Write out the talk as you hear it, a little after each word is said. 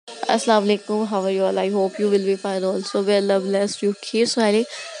Assalamu alaikum. How are you all? I hope you will be fine also. Well, love blessed. You keep smiling.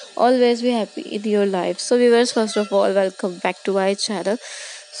 Always be happy in your life. So, viewers, first of all, welcome back to my channel.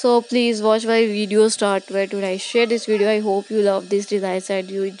 So, please watch my video start where today I share this video. I hope you love this designs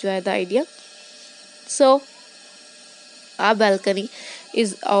and you enjoy the idea. So, our balcony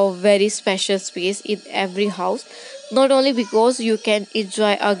is a very special space in every house, not only because you can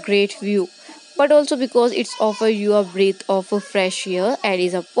enjoy a great view, but also because it's offer you a breath of a fresh air and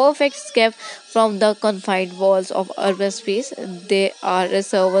is a perfect escape from the confined walls of urban space. There are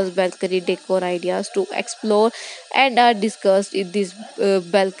several balcony decor ideas to explore and are discussed in this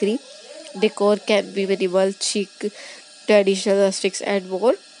balcony. Decor can be minimal, chic, traditional, rustics, and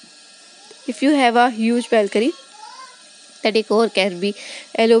more. If you have a huge balcony, the decor can be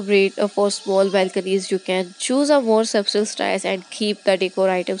elaborate for small balconies. You can choose a more subtle styles and keep the decor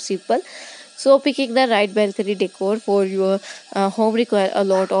items simple. So picking the right balcony decor for your home require a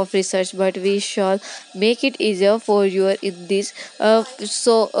lot of research, but we shall make it easier for you in this.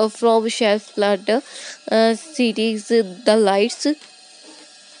 From shelf planter, settings, the lights,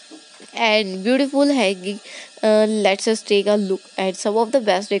 and beautiful hanging. Let's us take a look at some of the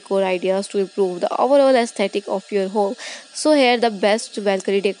best decor ideas to improve the overall aesthetic of your home. So here the best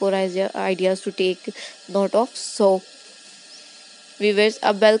balcony decor ideas to take note of. So viewers,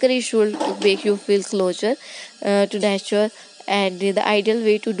 a balcony should make you feel closer to nature, and the ideal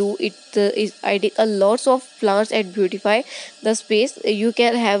way to do it is adding a lots of plants and beautify the space. You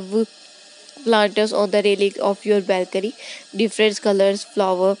can have planters on the railing of your balcony, different colors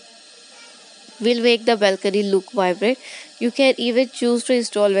flower will make the balcony look vibrant. You can even choose to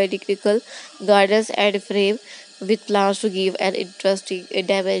install vertical gardens and frame with plants to give an interesting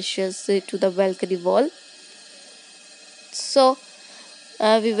dimensions to the balcony wall. So,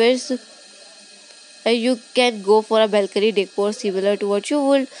 viewers, you can go for a balcony decor similar to what you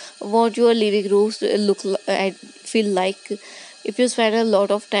would want your living rooms to and feel like. If you spend a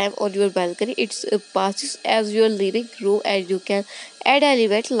lot of time on your balcony, it passes as your living room, and you can add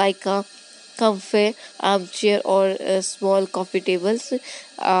element like a comfy armchair or small coffee tables,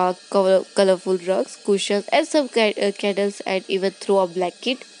 colorful rugs, cushions, and some candles, and even throw a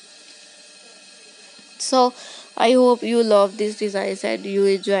blanket. So I hope you love these designs and you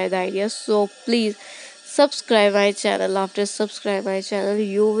enjoy the ideas. So please subscribe my channel. After subscribe my channel,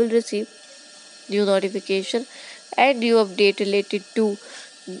 you will receive new notification and new update related to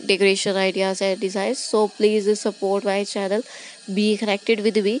decoration ideas and designs. So please support my channel. Be connected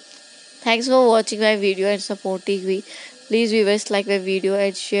with me. Thanks for watching my video and supporting me. Please viewers like my video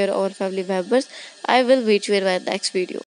and share our family members. I will meet you in my next video.